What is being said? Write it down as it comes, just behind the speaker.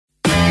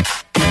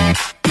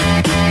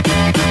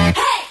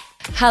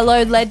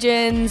Hello,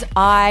 legends.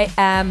 I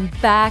am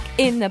back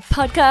in the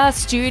podcast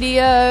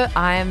studio.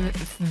 I'm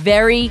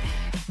very,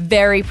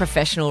 very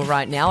professional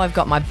right now. I've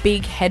got my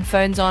big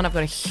headphones on. I've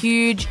got a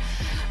huge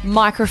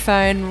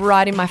microphone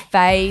right in my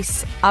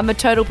face. I'm a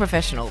total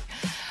professional.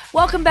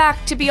 Welcome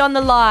back to Beyond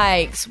the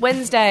Likes,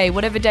 Wednesday,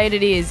 whatever date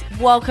it is.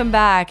 Welcome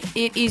back.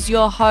 It is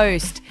your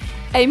host,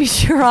 Amy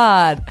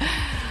Sherrard.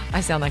 I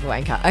sound like a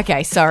wanker.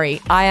 Okay,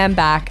 sorry. I am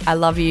back. I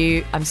love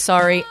you. I'm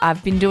sorry.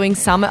 I've been doing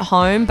some at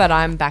home, but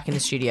I'm back in the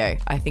studio.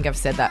 I think I've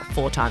said that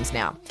 4 times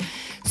now.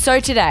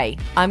 So today,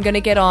 I'm going to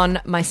get on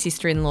my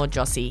sister-in-law,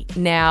 Jossie.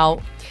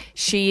 Now,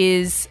 she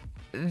is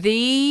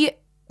the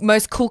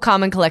most cool,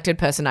 calm and collected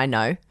person I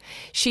know.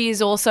 She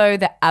is also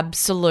the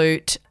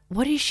absolute,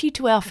 what is she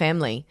to our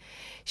family?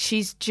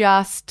 She's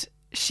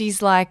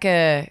like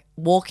a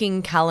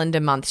walking calendar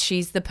month.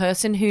 She's the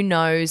person who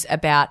knows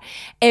about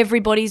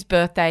everybody's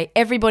birthday,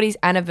 everybody's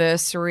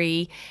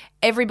anniversary,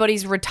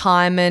 everybody's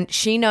retirement.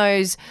 She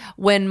knows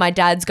when my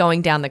dad's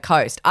going down the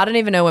coast. I don't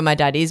even know where my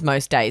dad is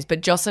most days,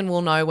 but Jocelyn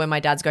will know when my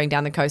dad's going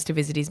down the coast to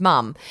visit his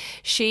mum.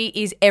 She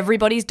is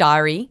everybody's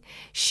diary.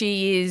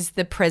 She is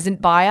the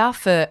present buyer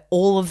for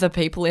all of the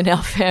people in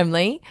our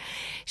family.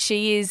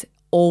 She is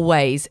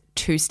always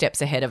 2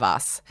 steps ahead of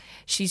us.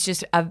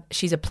 She's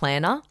a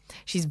planner.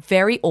 She's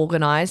very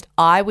organized.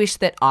 I wish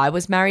that I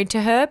was married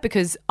to her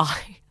because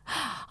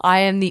I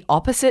am the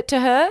opposite to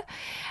her.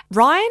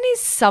 Ryan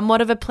is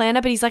somewhat of a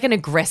planner, but he's like an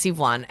aggressive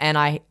one, and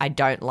I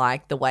don't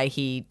like the way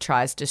he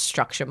tries to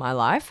structure my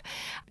life.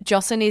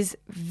 Jocelyn is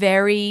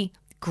very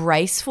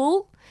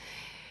graceful.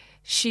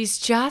 She's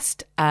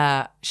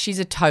she's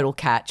a total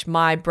catch.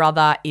 My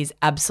brother is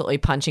absolutely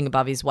punching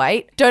above his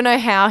weight. Don't know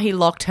how he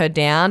locked her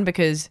down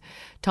because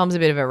Tom's a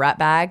bit of a rat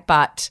bag,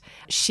 but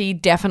she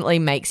definitely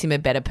makes him a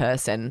better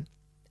person.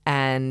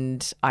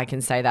 And I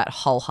can say that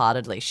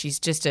wholeheartedly. She's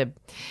just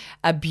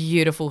a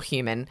beautiful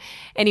human.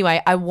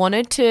 Anyway, I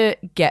wanted to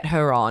get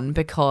her on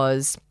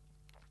because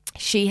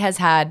she has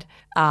had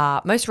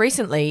most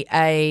recently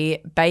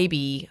a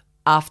baby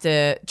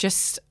after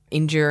just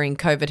enduring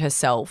COVID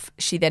herself.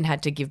 She then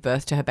had to give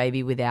birth to her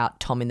baby without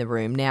Tom in the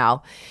room.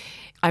 Now,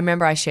 I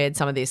remember I shared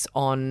some of this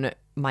on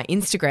my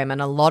Instagram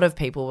and a lot of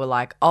people were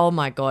like, oh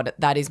my God,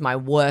 that is my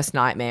worst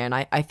nightmare. And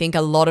I think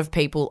a lot of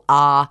people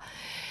are,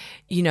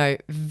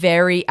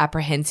 very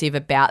apprehensive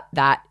about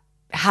that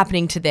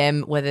happening to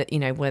them, whether,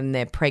 when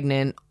they're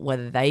pregnant,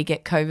 whether they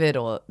get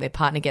COVID or their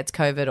partner gets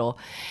COVID, or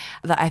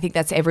I think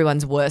that's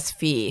everyone's worst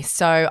fear.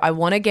 So I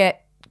want to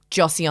get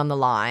Jossie on the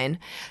line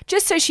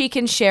just so she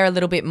can share a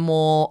little bit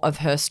more of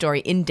her story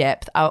in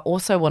depth. I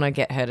also want to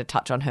get her to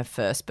touch on her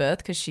first birth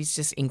because she's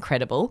just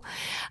incredible.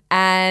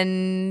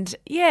 And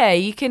yeah,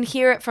 you can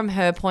hear it from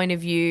her point of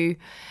view.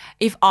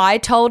 If I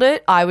told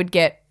it, I would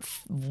get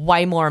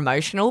way more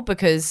emotional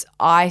because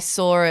I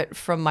saw it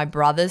from my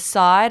brother's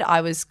side. I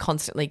was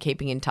constantly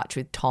keeping in touch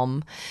with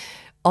Tom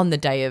on the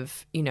day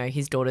of,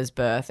 his daughter's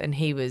birth, and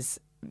he was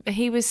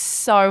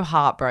so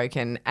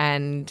heartbroken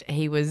and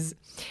he was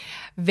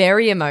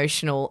very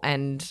emotional,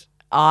 and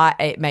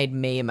it made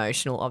me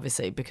emotional,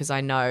 obviously, because I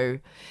know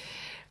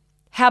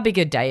how big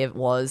a day it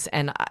was,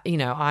 and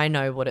I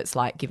know what it's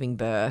like giving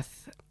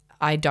birth.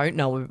 I don't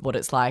know what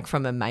it's like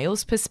from a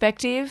male's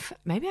perspective.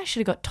 Maybe I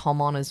should have got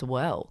Tom on as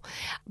well.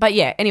 But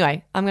yeah,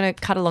 anyway, I'm going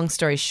to cut a long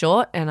story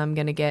short and I'm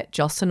going to get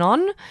Jocelyn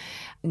on.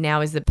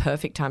 Now is the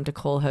perfect time to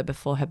call her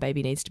before her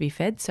baby needs to be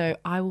fed, so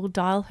I will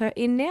dial her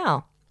in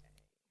now.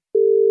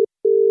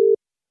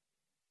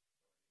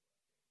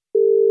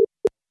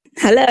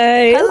 Hello,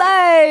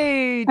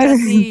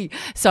 Jossie.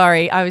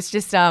 Sorry, I was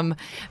just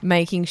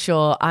making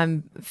sure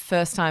I'm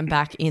first time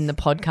back in the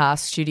podcast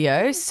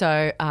studio,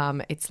 so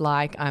it's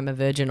like I'm a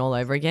virgin all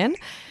over again.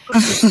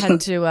 Just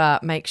had to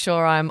make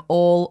sure I'm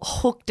all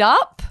hooked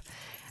up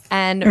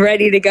and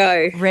ready to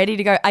go. Ready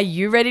to go. Are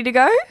you ready to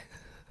go?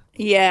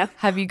 Yeah.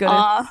 Have you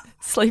got a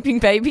sleeping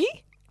baby?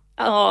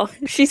 Oh,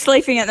 she's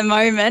sleeping at the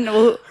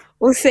moment.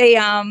 We'll see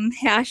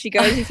how she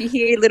goes. If you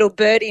hear little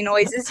birdie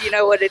noises, you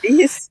know what it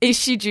is. Is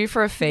she due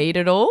for a feed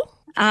at all?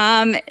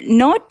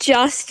 Not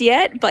just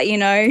yet, but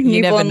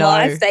newborn know.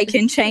 life, they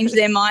can change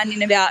their mind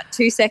in about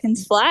 2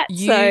 seconds flat.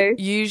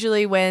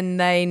 Usually when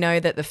they know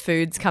that the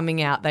food's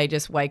coming out, they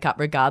just wake up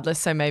regardless.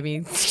 So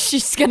maybe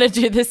she's going to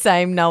do the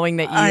same knowing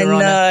that you're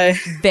on a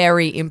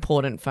very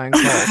important phone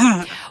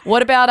call.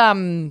 What about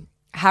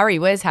Harry?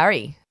 Where's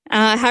Harry?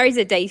 Harry's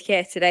at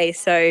daycare today,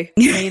 so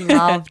we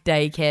love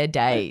daycare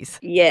days.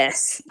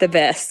 Yes, the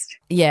best.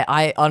 Yeah,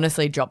 I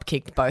honestly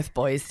drop-kicked both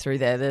boys through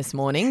there this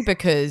morning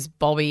because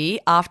Bobby,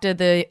 after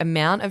the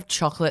amount of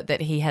chocolate that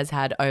he has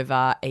had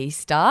over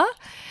Easter,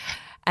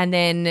 and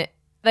then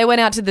they went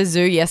out to the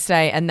zoo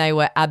yesterday and they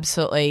were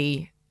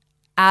absolutely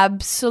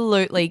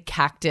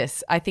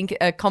cactus. I think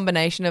a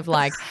combination of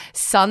like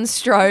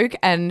sunstroke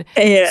and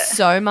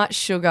so much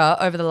sugar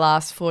over the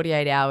last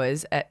 48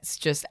 hours, it's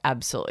just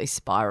absolutely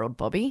spiraled,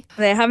 Bobby.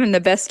 They're having the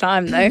best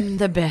time though.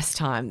 The best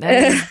time.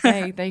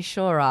 They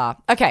sure are.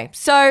 Okay,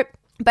 so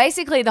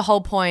basically the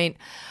whole point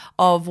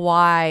of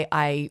why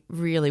I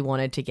really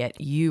wanted to get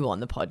you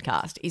on the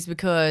podcast is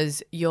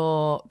because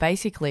you're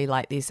basically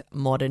like this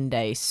modern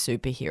day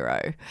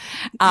superhero.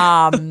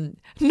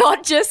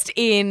 Not just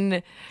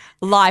in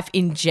life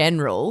in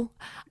general,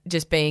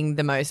 just being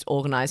the most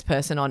organized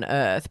person on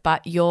earth,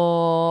 but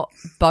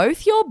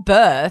both your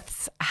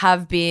births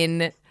have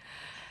been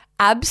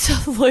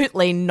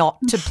absolutely not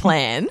to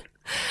plan.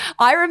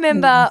 I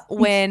remember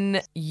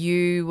when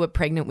you were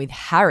pregnant with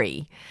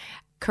Harry.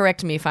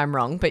 Correct me if I'm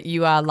wrong, but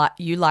you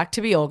like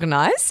to be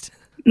organised.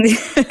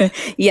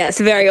 Yes,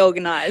 very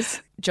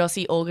organised.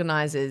 Jossie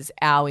organises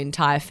our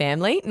entire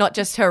family, not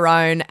just her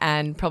own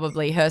and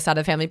probably her side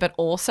of the family, but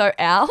also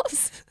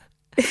ours.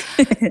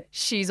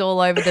 She's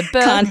all over the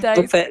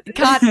birthdays.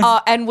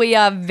 And we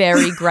are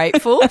very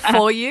grateful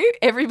for you.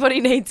 Everybody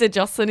needs a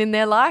Jocelyn in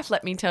their life,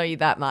 let me tell you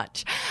that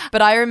much.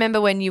 But I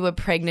remember when you were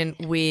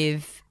pregnant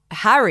with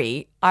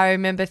Harry, I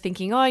remember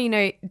thinking, oh,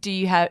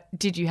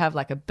 did you have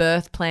like a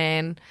birth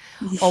plan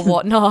or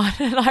whatnot?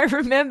 And I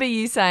remember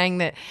you saying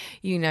that,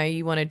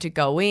 you wanted to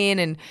go in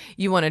and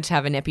you wanted to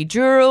have an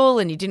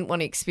epidural and you didn't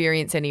want to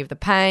experience any of the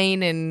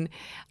pain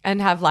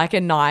and have like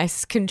a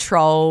nice,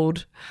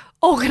 controlled,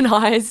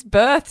 organised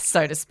birth,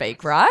 so to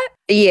speak, right?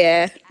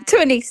 Yeah, to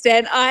an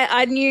extent.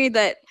 I knew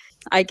that.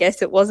 I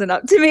guess it wasn't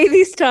up to me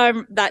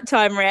that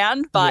time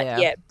round, but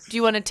yeah. Do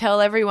you want to tell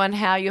everyone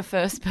how your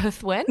first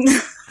birth went?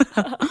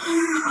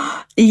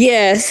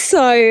 Yeah,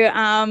 so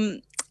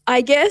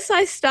I guess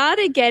I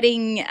started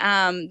getting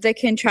the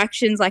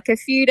contractions like a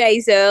few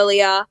days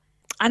earlier.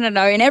 I don't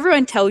know, and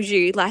everyone tells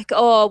you like,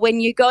 oh,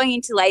 when you're going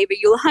into labour,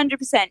 you'll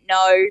 100%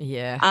 know.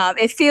 Yeah.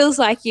 It feels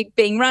like you're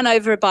being run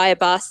over by a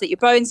bus, that your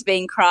bones are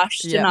being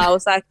crushed, and I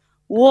was like,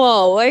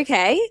 whoa,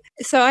 okay.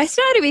 So I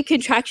started with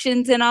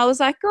contractions and I was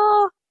like,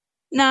 oh,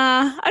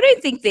 nah, I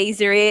don't think these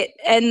are it.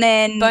 And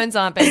then bones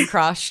aren't being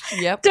crushed.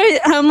 Yep.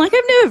 I'm like,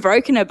 I've never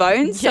broken a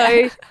bone, so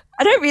I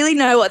don't really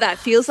know what that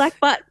feels like.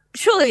 But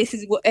surely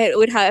it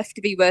would have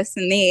to be worse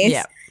than this.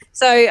 Yep.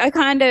 So that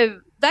kind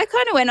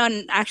of went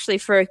on actually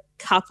for a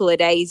couple of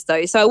days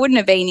though. So I wouldn't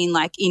have been in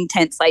like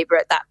intense labour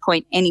at that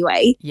point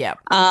anyway. Yeah.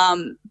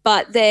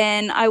 But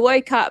then I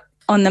woke up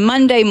on the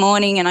Monday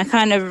morning and I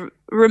kind of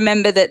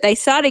remember that they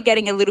started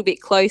getting a little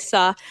bit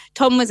closer.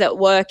 Tom was at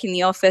work in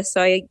the office,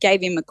 so I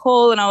gave him a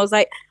call and I was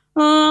like,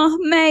 oh,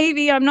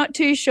 maybe, I'm not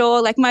too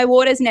sure. Like my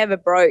waters never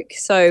broke,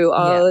 so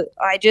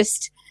I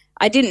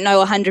didn't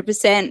know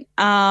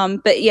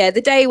 100%. But yeah,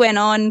 the day went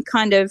on,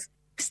 kind of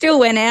still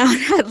went out,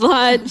 had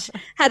lunch,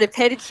 had a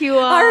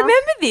pedicure. I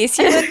remember this.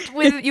 You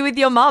went with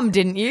your mum,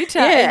 didn't you?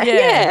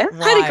 Yeah.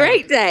 Had a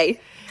great day.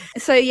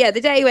 So yeah, the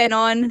day went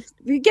on.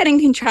 We're getting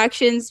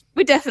contractions.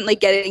 We're definitely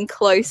getting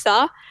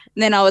closer.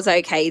 And then I was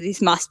okay,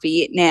 this must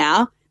be it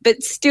now,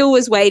 but still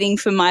was waiting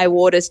for my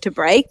waters to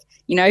break.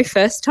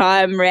 First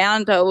time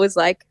round, I was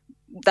like,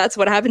 that's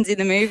what happens in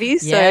the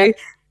movies. Yeah. So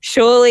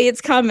surely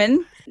it's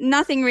coming.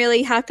 Nothing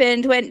really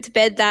happened. Went to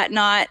bed that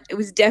night. It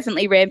was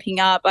definitely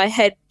ramping up. I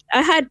had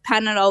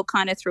Panadol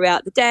kind of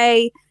throughout the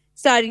day,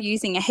 started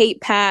using a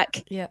heat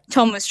pack. Yeah.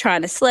 Tom was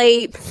trying to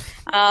sleep.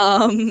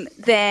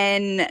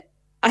 Then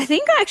I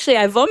think actually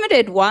I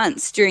vomited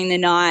once during the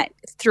night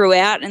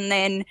throughout, and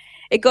then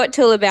it got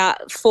till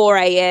about 4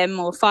 a.m.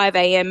 or 5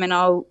 a.m. and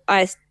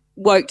I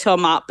woke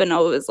Tom up and I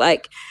was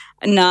like,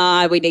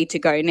 nah, we need to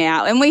go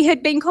now. And we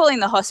had been calling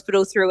the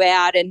hospital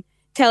throughout and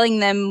telling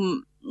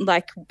them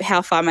like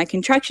how far my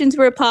contractions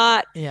were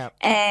apart. Yeah.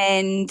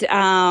 And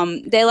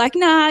they're like,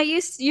 nah,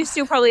 you're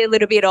still probably a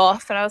little bit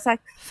off. And I was like,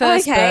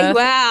 First birth.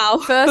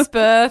 Wow. First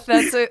birth.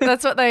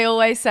 That's what they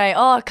always say.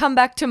 Oh, come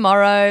back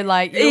tomorrow.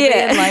 Like you'll be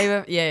in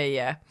labour.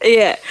 Yeah.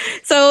 Yeah.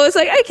 So I was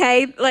like,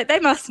 okay, like they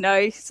must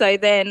know. So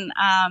then,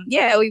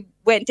 we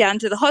went down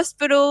to the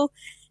hospital,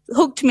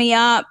 hooked me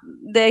up.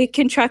 The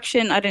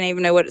contraction, I don't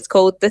even know what it's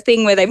called, the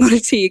thing where they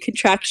monitor your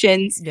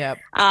contractions. Yep.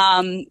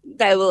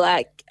 They were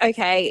like,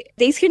 okay,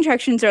 these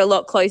contractions are a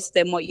lot closer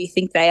than what you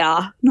think they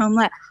are. And I'm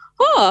like,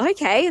 oh,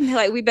 okay. And they're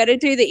like, we better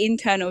do the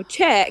internal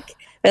check.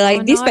 They're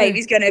like, this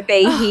baby's going to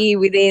be here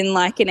within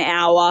like an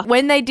hour.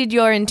 When they did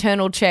your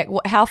internal check,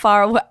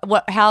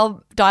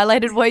 how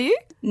dilated were you?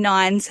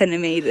 9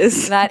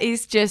 centimeters. That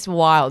is just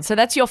wild. So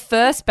that's your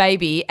first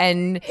baby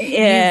and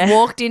you've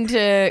walked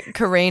into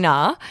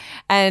Carina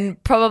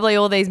and probably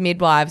all these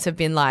midwives have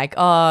been like,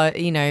 oh,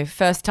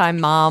 first time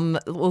mum,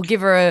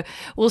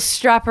 we'll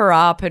strap her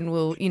up and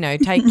we'll,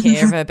 take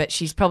care of her, but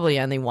she's probably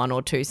only 1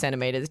 or 2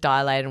 centimeters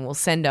dilated and we'll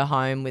send her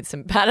home with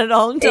some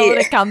Panadol and tell her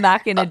to come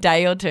back in a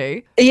day or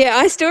two. Yeah,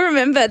 I still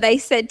remember they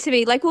said to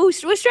me, like, we'll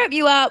strap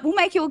you up, we'll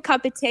make you a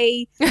cup of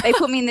tea. They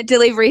put me in the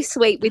delivery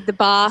suite with the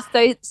bath.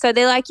 So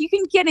they're like, you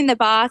can get in the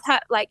bath,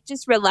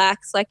 just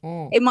relax. Like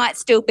it might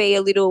still be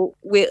a little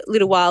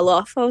while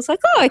off. I was like,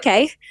 oh,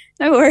 okay,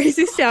 no worries.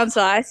 This sounds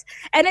nice.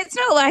 And it's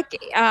not like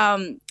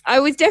I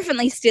was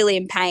definitely still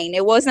in pain.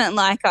 It wasn't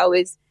like I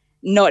was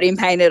not in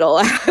pain at all.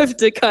 I have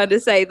to kind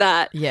of say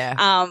that.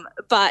 Yeah.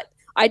 But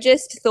I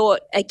just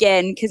thought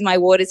again, because my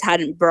waters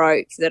hadn't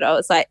broke, that I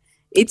was like,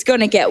 it's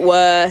going to get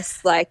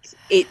worse. Like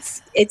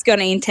it's going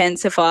to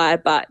intensify.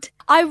 But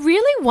I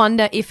really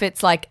wonder if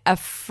it's like a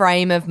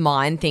frame of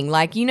mind thing.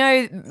 Like, you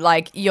know,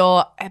 like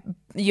your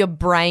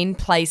brain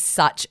plays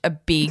such a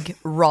big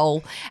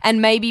role,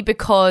 and maybe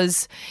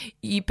because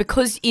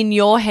in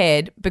your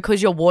head,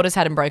 because your waters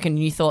hadn't broken,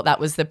 you thought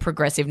that was the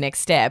progressive next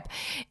step.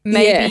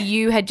 Maybe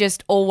you had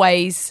just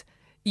always,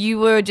 you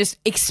were just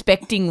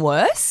expecting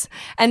worse.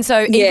 And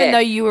so even though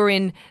you were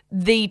in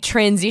the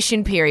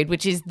transition period,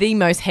 which is the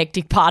most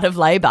hectic part of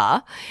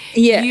labour,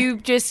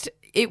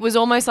 it was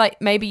almost like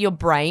maybe your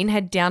brain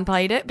had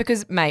downplayed it.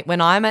 Because, mate, when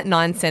I'm at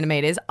 9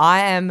 centimetres, I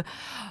am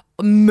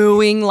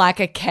mooing like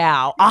a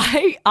cow.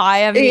 I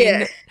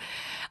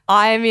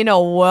am in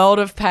a world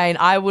of pain.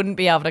 I wouldn't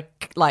be able to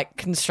like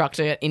construct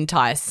an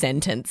entire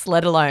sentence,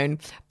 let alone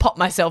pop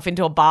myself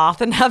into a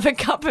bath and have a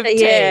cup of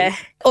tea. Yeah.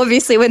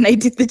 Obviously, when they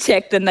did the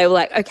check, then they were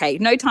like, okay,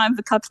 no time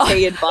for cups of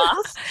tea and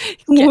bath.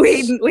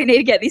 We need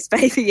to get this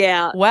baby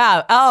out.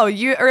 Wow. Oh,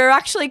 you are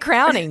actually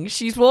crowning.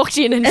 She's walked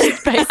in and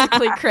she's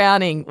basically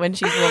crowning when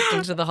she's walked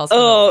into the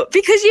hospital. Oh,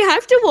 because you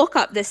have to walk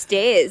up the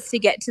stairs to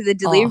get to the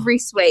delivery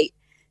suite.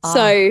 So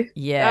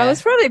I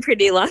was probably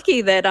pretty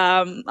lucky that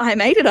I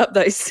made it up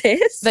those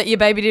stairs. That your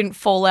baby didn't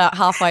fall out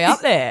halfway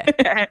up there.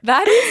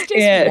 That is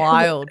just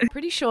wild.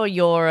 Pretty sure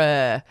you're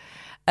a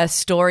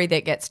story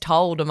that gets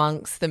told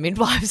amongst the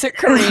midwives at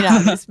Carina.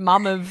 This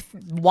mum of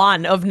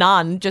one of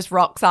none just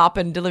rocks up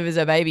and delivers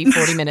her baby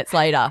 40 minutes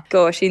later.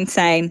 Gosh,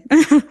 insane.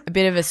 A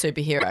bit of a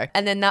superhero.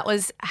 And then that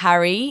was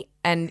Harry.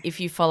 And if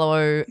you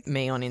follow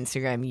me on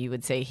Instagram, you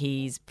would see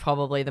he's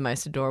probably the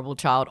most adorable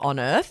child on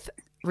earth.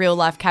 Real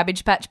life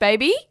Cabbage Patch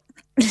baby.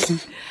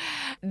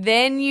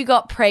 Then you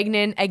got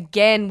pregnant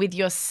again with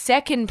your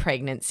second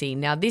pregnancy.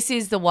 Now, this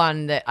is the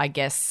one that I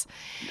guess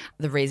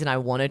the reason I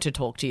wanted to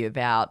talk to you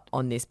about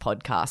on this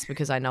podcast,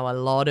 because I know a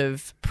lot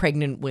of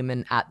pregnant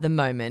women at the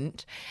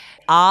moment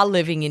are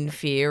living in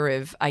fear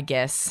of, I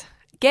guess,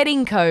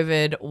 getting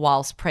COVID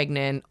whilst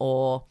pregnant,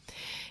 or,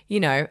 you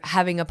know,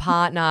 having a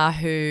partner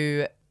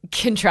who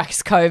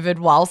contracts COVID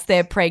whilst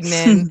they're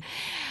pregnant.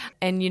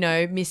 And, you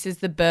know, misses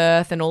the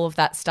birth and all of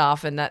that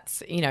stuff. And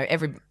that's, you know,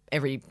 every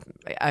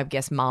I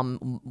guess,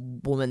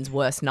 woman's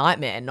worst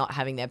nightmare, not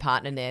having their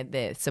partner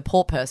their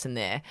support person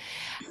there,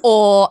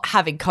 or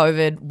having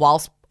COVID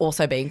whilst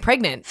also being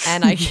pregnant.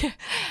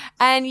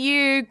 And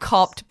you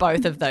copped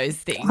both of those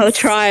things. I'll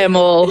try them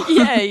all.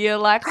 Yeah, you're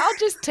like, I'll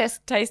just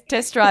test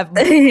drive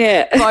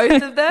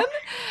both of them.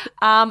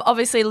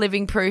 Obviously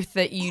living proof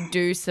that you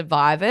do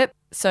survive it.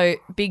 So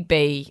Big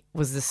B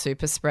was the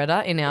super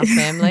spreader in our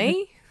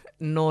family.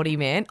 Naughty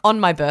man. On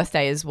my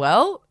birthday as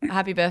well.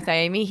 Happy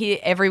birthday, Amy. Here,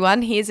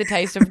 everyone, here's a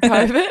taste of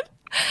COVID.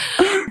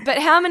 But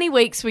how many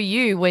weeks were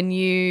you when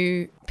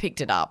you picked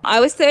it up?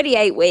 I was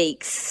 38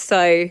 weeks, so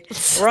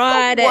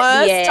right the at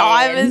worst the end.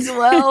 time as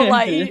well.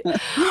 Like,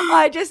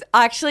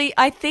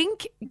 I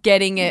think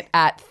getting it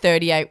at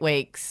 38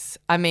 weeks,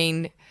 I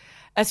mean,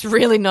 that's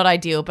really not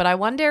ideal, but I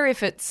wonder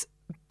if it's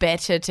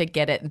better to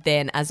get it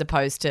then as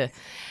opposed to,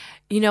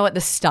 you know, at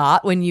the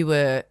start when you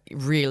were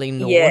really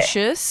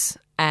nauseous.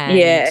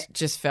 And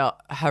just felt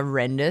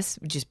horrendous,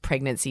 just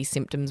pregnancy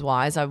symptoms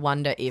wise. I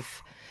wonder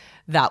if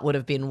that would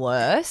have been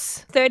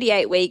worse.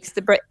 38 weeks,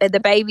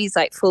 the baby's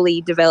like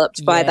fully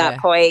developed by that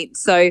point.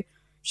 So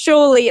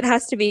surely it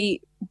has to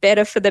be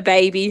better for the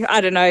baby.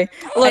 I don't know.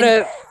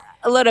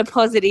 A lot of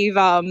positive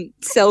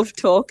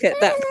self-talk at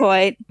that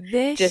point.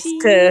 There she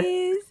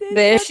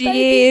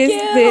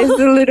is. There's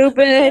a little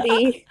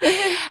birdie.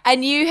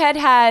 And you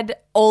had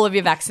all of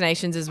your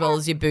vaccinations as well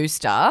as your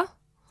booster.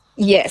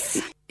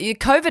 Yes.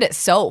 COVID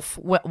itself,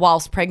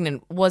 whilst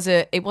pregnant,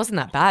 it wasn't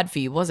that bad for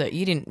you, was it?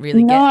 You didn't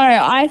really No,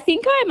 I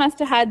think I must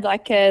have had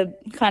like a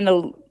kind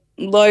of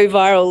low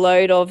viral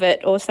load of it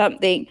or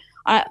something.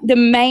 The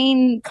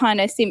main kind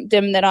of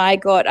symptom that I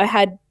got, I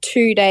had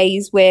 2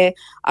 days where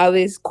I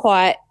was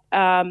quite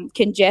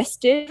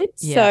congested.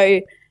 Yeah.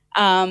 So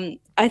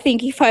I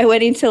think if I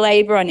went into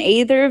labour on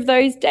either of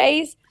those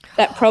days,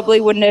 that probably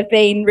wouldn't have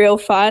been real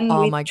fun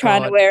with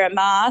trying to wear a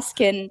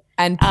mask and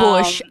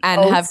push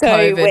and have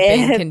COVID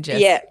being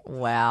congested. Yeah.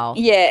 Wow.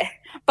 Yeah.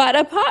 But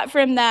apart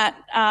from that,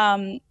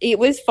 it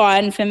was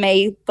fine for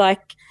me.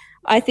 Like,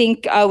 I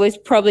think I was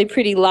probably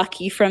pretty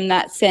lucky from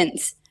that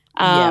sense.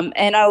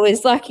 And I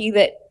was lucky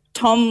that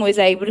Tom was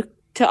able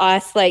to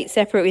isolate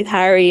separate with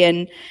Harry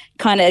and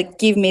kind of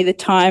give me the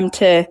time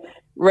to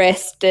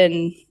rest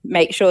and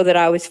make sure that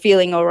I was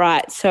feeling all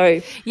right. So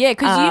yeah,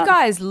 because you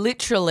guys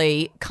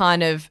literally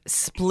kind of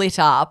split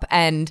up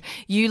and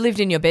you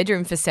lived in your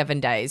bedroom for 7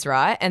 days,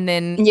 right? And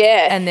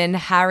then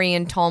Harry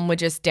and Tom were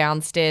just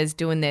downstairs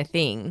doing their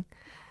thing.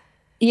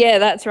 Yeah,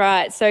 that's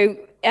right. So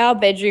our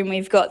bedroom,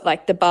 we've got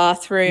like the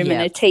bathroom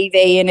and a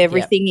TV and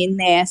everything in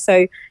there.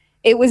 So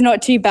it was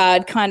not too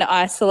bad, kind of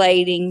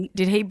isolating.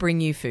 Did he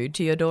bring you food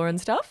to your door and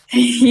stuff?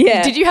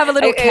 Yeah. Did you have a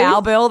little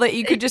cowbell that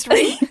you could just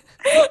ring?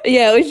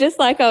 Yeah, it was just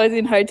like I was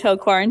in hotel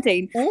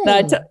quarantine.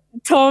 No,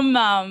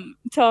 Tom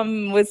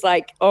Tom was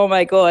like, oh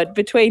my God,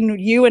 between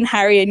you and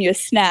Harry and your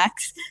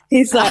snacks,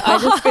 he's like, I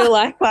just feel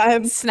like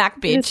I'm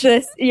snack bitch.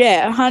 Just,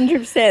 yeah,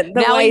 100%.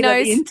 Now he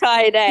knows the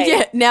entire day.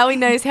 Yeah, now he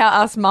knows how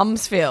us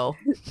mums feel.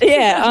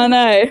 Yeah, I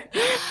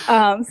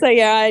know. So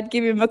yeah, I'd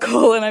give him a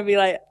call and I'd be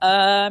like,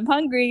 I'm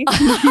hungry.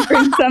 Can you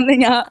bring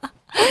something up?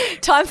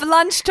 Time for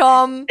lunch,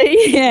 Tom.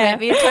 Yeah. Make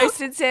me a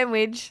toasted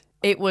sandwich.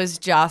 It was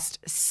just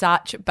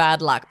such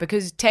bad luck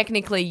because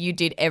technically you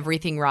did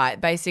everything right.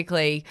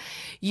 Basically,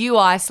 you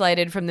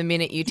isolated from the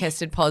minute you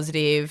tested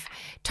positive.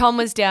 Tom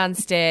was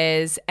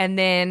downstairs, and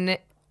then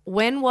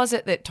when was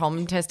it that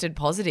Tom tested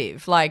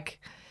positive? Like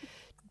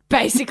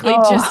basically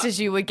just as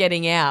you were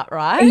getting out,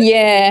 right?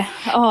 Yeah.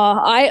 Oh,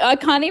 I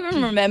can't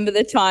even remember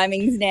the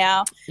timings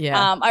now.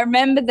 Yeah. I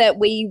remember that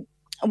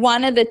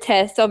one of the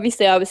tests,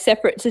 obviously I was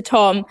separate to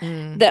Tom,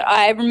 that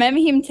I remember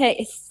him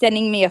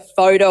sending me a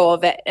photo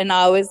of it, and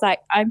I was like,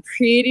 I'm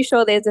pretty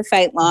sure there's a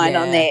faint line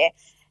on there.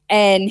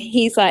 And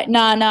he's like,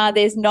 nah,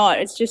 there's not.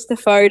 It's just a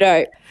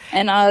photo.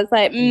 And I was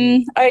like,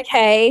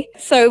 okay.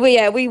 So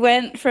we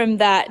went from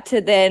that to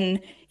then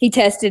he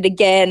tested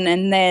again,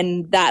 and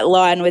then that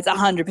line was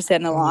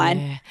 100% aligned.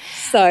 Yeah.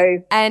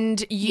 So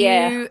and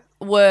you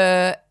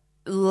were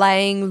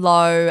laying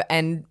low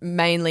and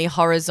mainly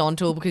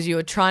horizontal because you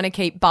were trying to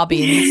keep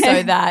Bubby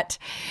so that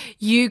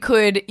you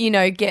could,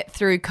 get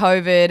through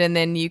COVID and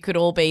then you could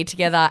all be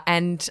together.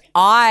 And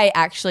I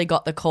actually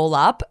got the call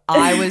up.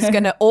 I was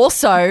going to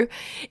also,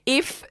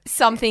 if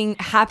something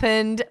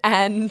happened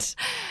and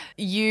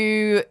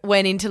you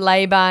went into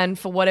labor and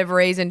for whatever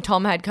reason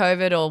Tom had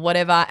COVID or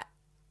whatever,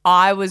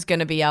 I was going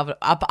to be able to,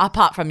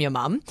 apart from your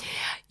mum,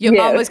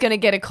 mum was going to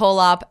get a call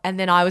up, and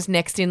then I was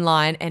next in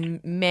line, and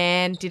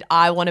man, did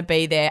I want to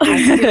be there.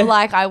 I feel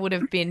like I would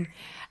have been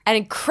an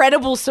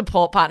incredible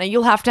support partner.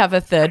 You'll have to have a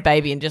third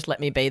baby and just let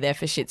me be there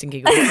for shits and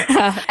giggles.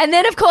 And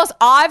then, of course,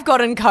 I've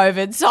gotten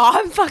COVID, so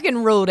I'm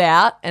fucking ruled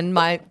out, and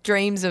my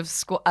dreams are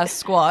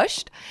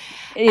squashed.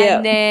 Yeah.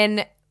 And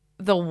then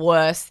the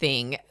worst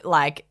thing,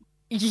 like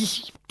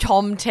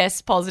Tom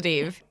tests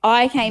positive.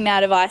 I came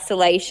out of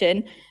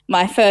isolation.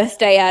 My first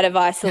day out of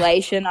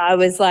isolation, I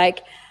was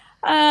like,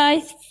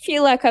 I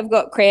feel like I've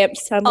got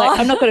cramps. I'm like,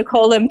 I'm not going to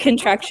call them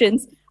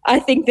contractions. I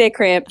think they're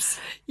cramps.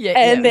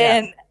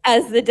 Then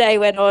as the day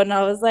went on,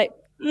 I was like,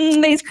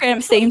 these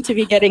cramps seem to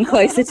be getting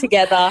closer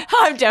together.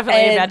 I'm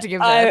definitely about to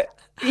give birth.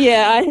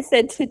 I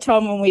said to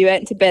Tom when we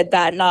went to bed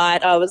that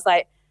night, I was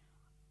like,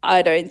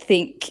 I don't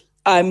think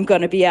I'm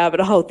going to be able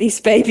to hold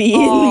this baby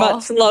in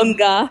much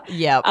longer.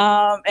 Yep.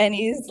 And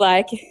he's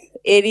like,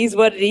 it is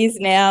what it is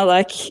now.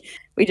 Like,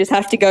 we just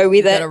have to go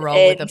with it. Got to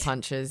roll with the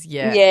punches,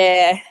 yeah.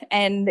 Yeah,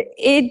 and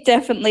it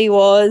definitely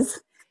was.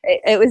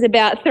 It was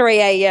about 3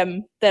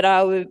 a.m. that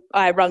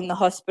I rung the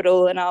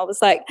hospital, and I was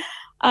like,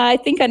 I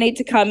think I need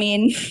to come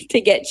in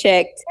to get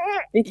checked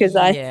because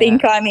I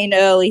think I'm in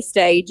early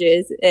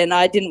stages, and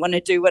I didn't want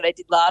to do what I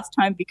did last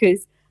time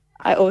because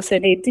I also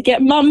need to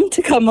get mum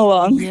to come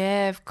along.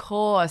 Yeah, of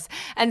course.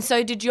 And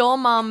so did your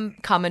mum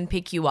come and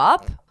pick you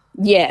up?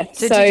 Yeah.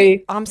 So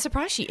I'm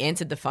surprised she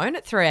answered the phone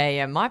at 3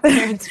 a.m. My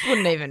parents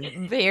wouldn't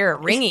even hear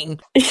it ringing.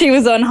 She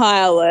was on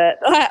high alert.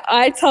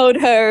 I told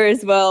her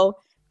as well.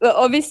 But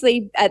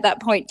obviously at that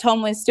point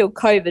Tom was still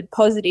COVID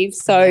positive.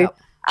 So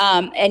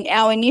and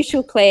our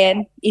initial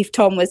plan, if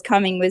Tom was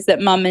coming, was that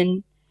mum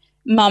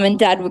and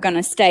dad were going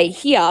to stay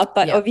here.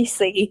 But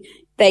obviously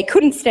they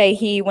couldn't stay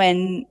here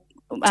when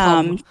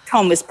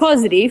Tom was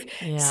positive.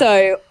 Yeah.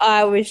 So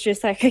I was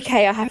just like,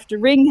 okay, I have to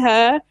ring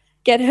her,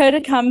 get her to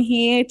come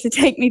here to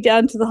take me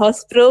down to the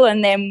hospital.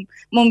 And then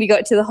when we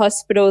got to the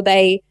hospital,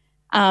 they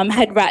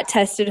had rat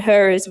tested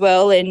her as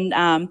well,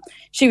 and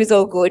she was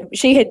all good.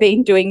 She had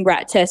been doing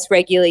rat tests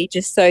regularly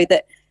just so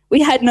that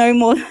we had no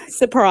more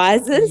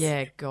surprises.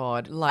 Yeah,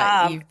 God.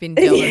 Like you've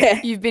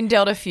been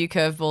dealt a few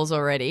curveballs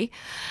already.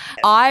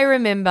 I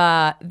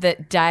remember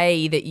that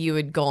day that you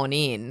had gone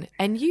in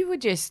and you were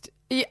just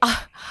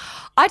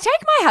I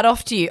take my hat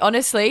off to you,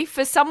 honestly,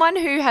 for someone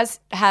who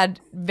has had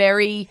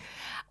very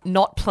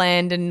not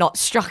planned and not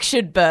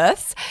structured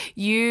births.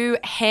 You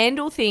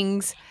handle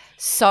things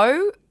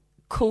so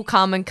cool,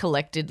 calm and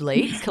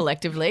collectively.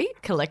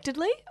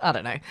 I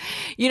don't know.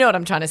 You know what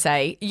I'm trying to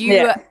say.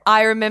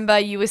 I remember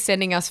you were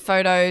sending us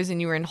photos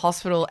and you were in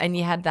hospital and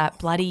you had that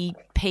bloody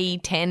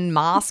P10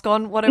 mask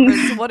on. What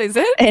is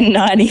it?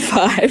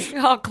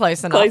 N95. Oh,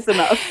 close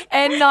enough.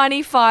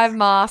 N95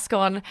 mask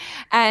on.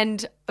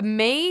 And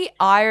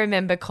I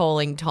remember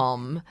calling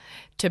Tom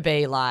to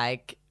be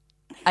like,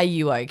 are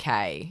you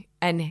okay?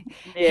 And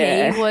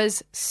he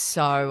was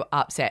so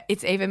upset.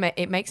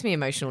 It makes me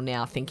emotional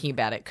now thinking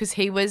about it because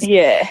he was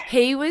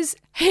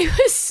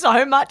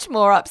so much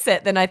more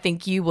upset than I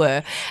think you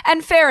were.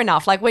 And fair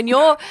enough. Like when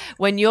you're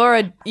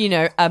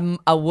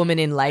a woman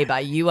in labor,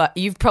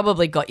 you've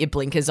probably got your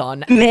blinkers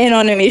on. Man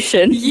on a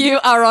mission. You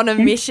are on a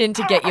mission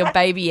to get your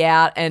baby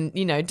out and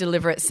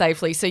deliver it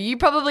safely. So you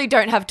probably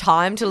don't have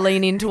time to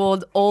lean into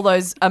all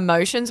those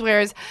emotions.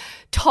 Whereas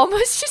Tom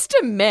was just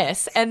a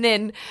mess. And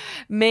then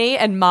me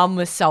and Mum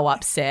were so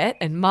upset,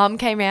 and Mum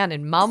came out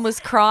and Mum was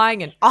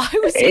crying and I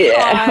was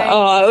crying.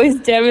 Oh, it was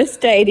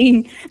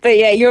devastating. But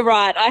yeah, you're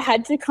right. I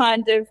had to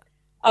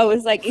I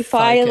was like, if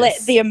I let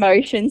the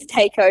emotions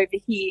take over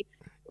here,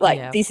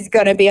 like this is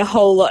going to be a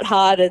whole lot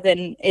harder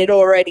than it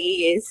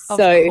already is. Of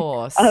so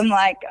course. I'm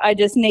like, I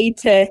just need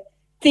to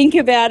think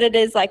about it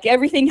as like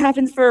everything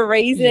happens for a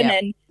reason.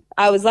 And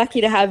I was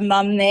lucky to have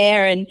Mum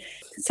there, and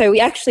so we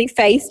actually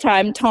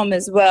FaceTimed Tom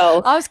as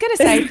well. I was going to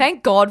say,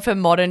 thank God for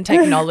modern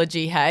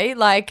technology, hey?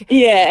 Like,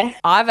 yeah,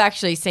 I've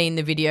actually seen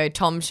the video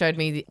Tom showed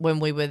me when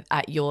we were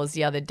at yours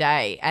the other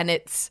day, and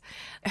it's,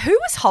 who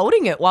was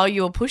holding it while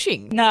you were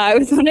pushing? No, it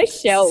was on a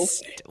shelf.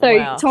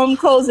 So Tom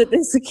calls it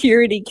the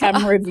security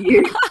camera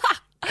view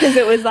because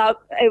it was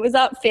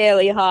up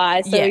fairly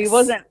high, so he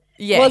wasn't.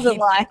 Wasn't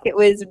like it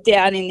was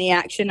down in the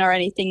action or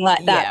anything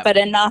like that, but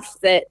enough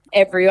that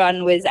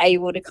everyone was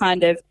able to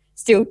kind of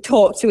still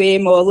talk to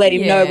him or let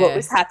him know what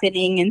was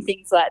happening and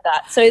things like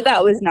that. So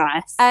that was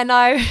nice. And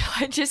I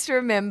just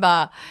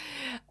remember,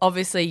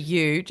 obviously,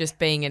 you just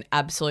being an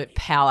absolute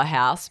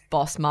powerhouse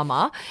boss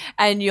mama,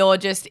 and you're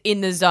just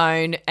in the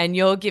zone and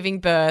you're giving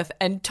birth,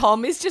 and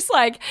Tom is just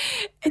like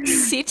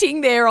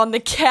sitting there on the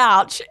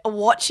couch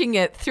watching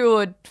it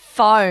through a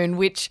phone,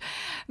 which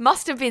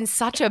must have been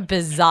such a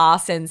bizarre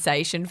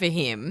sensation for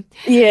him.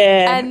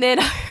 Yeah. And then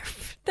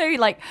they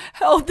like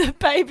held the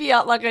baby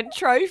up like a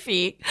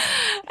trophy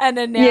and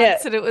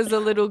announced that it was a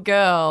little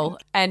girl,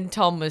 and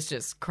Tom was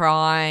just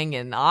crying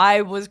and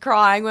I was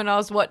crying when I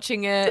was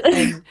watching it.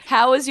 And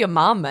how was your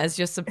mum as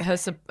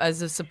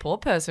as a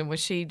support person? Was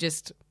she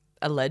just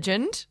a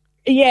legend?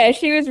 Yeah,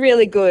 she was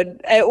really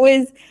good. It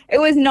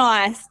was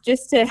nice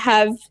just to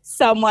have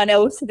someone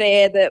else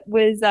there that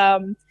was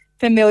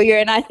familiar,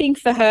 and I think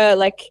for her,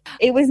 like,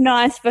 it was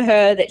nice for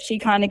her that she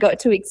kind of got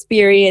to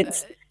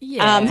experience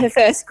her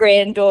first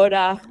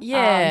granddaughter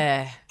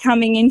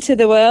coming into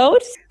the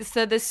world.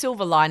 So the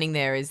silver lining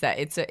there is that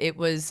it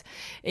was,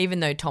 even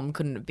though Tom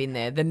couldn't have been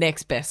there, the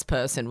next best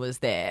person was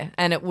there,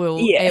 and it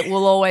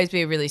will always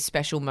be a really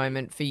special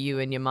moment for you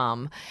and your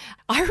mum.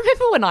 I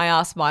remember when I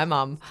asked my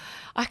mum,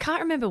 I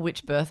can't remember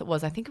which birth it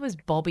was. I think it was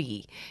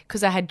Bobby,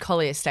 because I had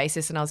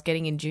cholestasis and I was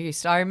getting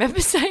induced. I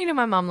remember saying to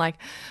my mum, like,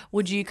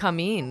 would you come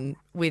in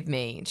with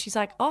me? And she's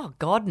like, oh,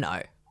 God,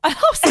 no. And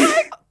I was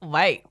like,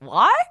 wait,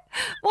 why?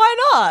 Why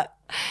not?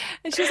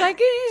 And she's like,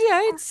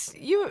 it's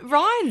you.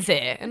 Ryan's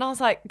there. And I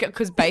was like,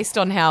 because based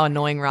on how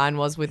annoying Ryan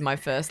was with my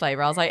first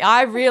labor, I was like,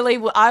 I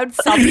would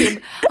sub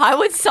him. I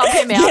would sub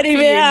him out for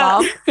you,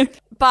 Mum.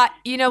 But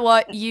you know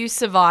what? You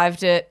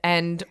survived it.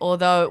 And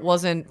although it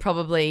wasn't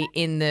probably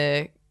in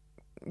the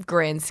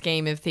grand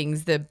scheme of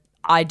things the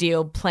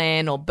ideal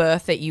plan or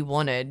birth that you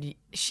wanted,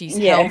 she's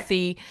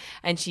healthy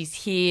and she's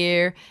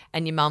here,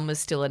 and your mum was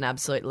still an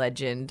absolute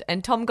legend,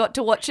 and Tom got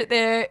to watch it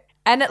there,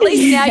 and at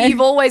least now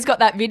you've always got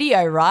that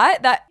video,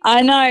 right? That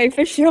I know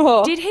for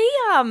sure. Did he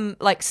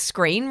like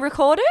screen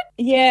record it?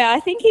 Yeah, I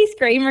think he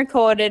screen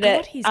recorded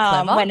it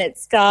when it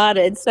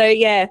started. So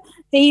yeah,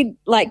 he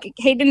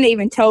didn't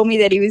even tell me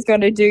that he was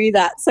going to do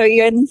that. So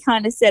he only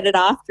kind of said it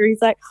after.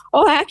 He's like,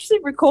 oh, I actually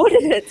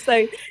recorded it,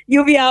 so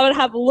you'll be able to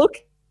have a look.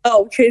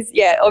 Oh, because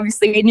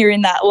obviously when you're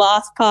in that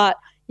last part,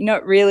 you're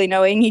not really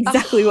knowing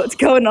exactly what's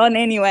going on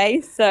anyway.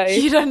 So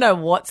you don't know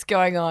what's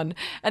going on,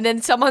 and then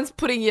someone's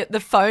putting the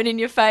phone in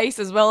your face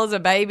as well as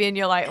a baby, and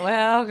you're like,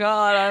 well,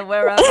 God,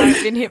 where have I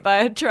been hit by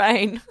a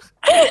train?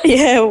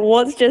 Yeah,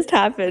 what's just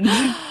happened?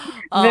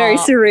 Very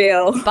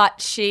surreal.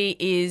 But she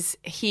is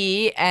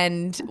here,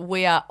 and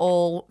we are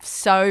all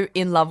so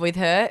in love with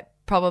her.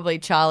 Probably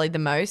Charlie the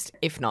most,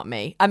 if not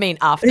me. I mean,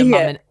 after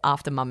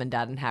mum and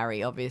dad and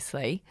Harry,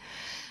 obviously.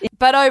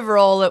 But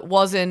overall, it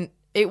wasn't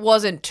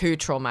too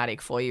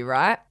traumatic for you,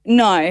 right?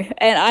 No,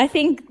 and I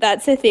think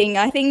that's the thing.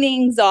 I think the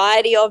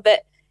anxiety of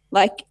it,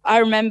 like, I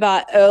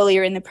remember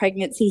earlier in the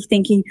pregnancy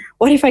thinking,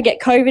 what if I get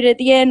COVID at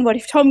the end? What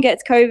if Tom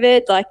gets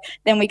COVID? Like,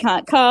 then we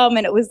can't come.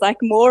 And it was like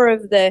more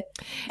of the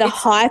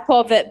hype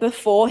of it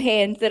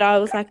beforehand that I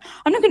was like,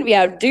 I'm not going to be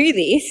able to do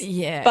this.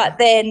 Yeah. But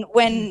then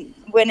when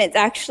it's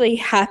actually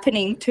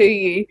happening to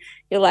you,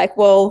 you're like,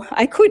 well,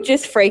 I could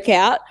just freak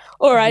out,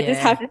 or I just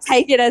have to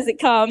take it as it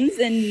comes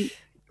and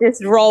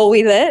just roll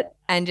with it.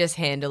 And just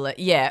handle it.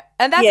 Yeah.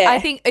 And that's, I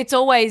think it's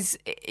always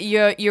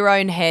your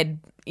own head,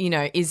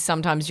 is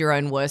sometimes your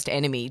own worst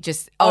enemy.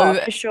 Just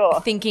for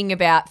sure. Thinking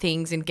about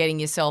things and getting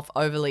yourself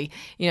overly,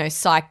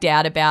 psyched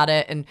out about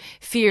it, and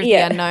fear of the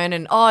unknown,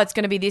 and, it's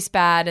going to be this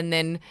bad. And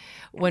then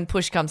when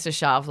push comes to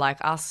shove, like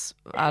us,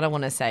 I don't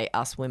want to say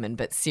us women,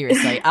 but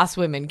seriously, us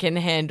women can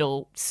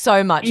handle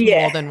so much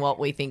more than what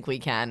we think we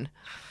can.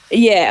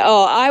 Yeah.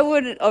 Oh, I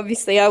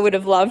would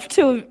have loved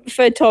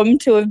for Tom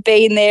to have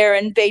been there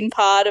and been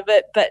part of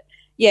it. But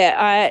yeah,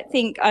 I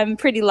think I'm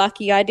pretty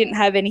lucky. I didn't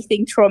have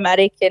anything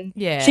traumatic, and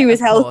she was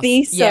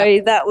healthy.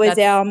 So that's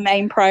our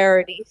main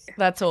priority.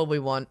 That's all we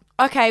want.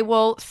 Okay,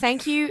 well,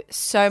 thank you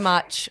so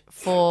much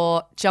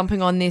for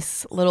jumping on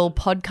this little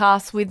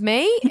podcast with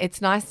me.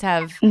 It's nice to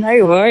have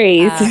no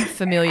worries a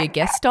familiar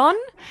guest on.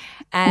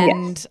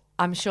 And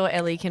I'm sure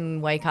Ellie can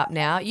wake up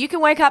now. You can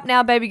wake up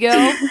now, baby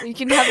girl. You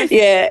can have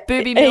a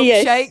booby milkshake.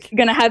 Yes.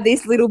 Going to have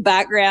this little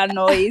background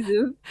noise.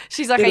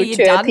 She's like, are you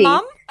done,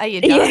 Mum? Are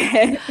you done?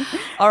 Yeah.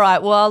 All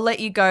right. Well, I'll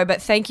let you go.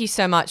 But thank you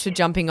so much for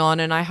jumping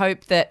on. And I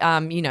hope that,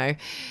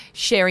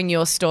 sharing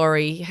your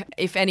story,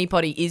 if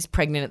anybody is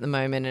pregnant at the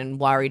moment and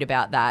worried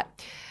about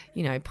that,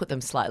 put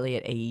them slightly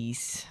at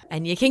ease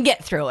and you can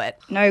get through it.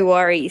 No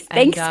worries.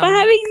 Thanks for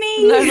having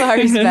me. No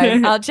worries,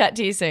 babe. I'll chat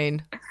to you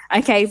soon.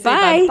 Okay,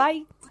 bye.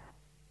 Bye.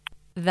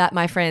 That,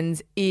 my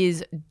friends,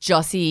 is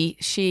Jossie.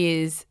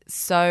 She is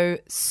so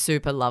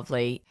super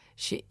lovely.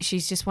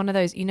 She's just one of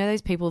those,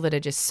 those people that are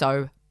just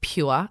so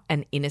pure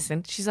and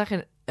innocent. She's like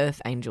an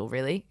earth angel,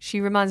 really. She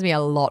reminds me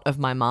a lot of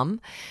my mum.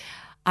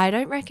 I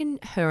don't reckon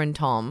her and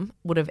Tom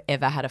would have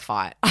ever had a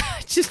fight.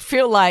 I just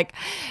feel like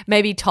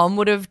maybe Tom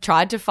would have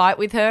tried to fight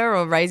with her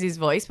or raise his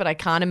voice, but I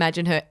can't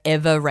imagine her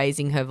ever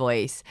raising her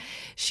voice.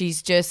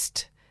 She's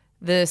just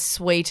the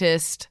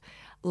sweetest,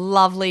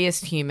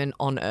 loveliest human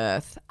on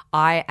earth.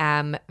 I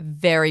am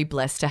very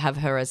blessed to have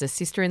her as a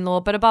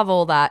sister-in-law, but above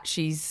all that,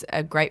 she's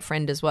a great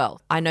friend as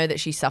well. I know that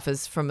she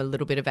suffers from a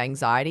little bit of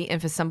anxiety,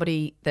 and for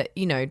somebody that,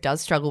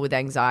 does struggle with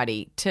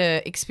anxiety,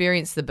 to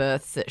experience the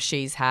births that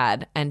she's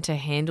had and to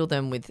handle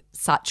them with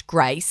such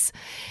grace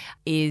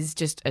is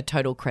just a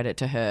total credit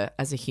to her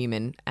as a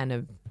human and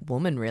a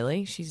woman,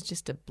 really. She's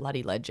just a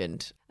bloody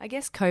legend. I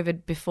guess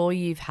COVID, before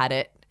you've had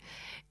it,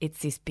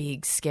 it's this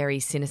big, scary,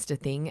 sinister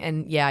thing.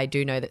 And yeah, I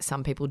do know that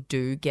some people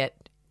do get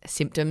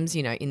symptoms,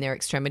 in their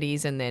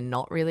extremities and they're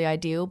not really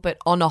ideal. But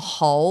on a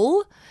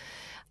whole,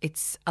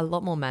 it's a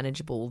lot more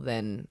manageable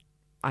than,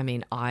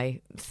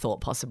 I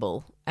thought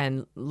possible.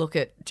 And look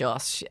at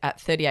Joss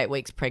at 38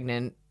 weeks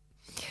pregnant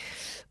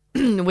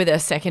with her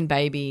second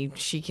baby.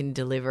 She can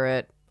deliver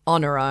it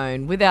on her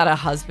own without her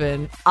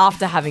husband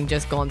after having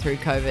just gone through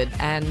COVID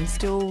and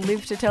still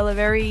live to tell a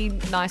very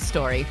nice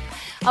story.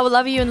 I will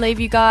love you and leave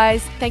you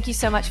guys. Thank you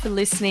so much for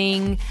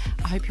listening.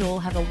 I hope you all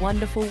have a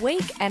wonderful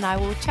week and I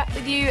will chat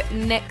with you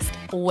next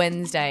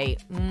Wednesday.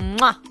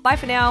 Mwah. Bye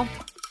for now.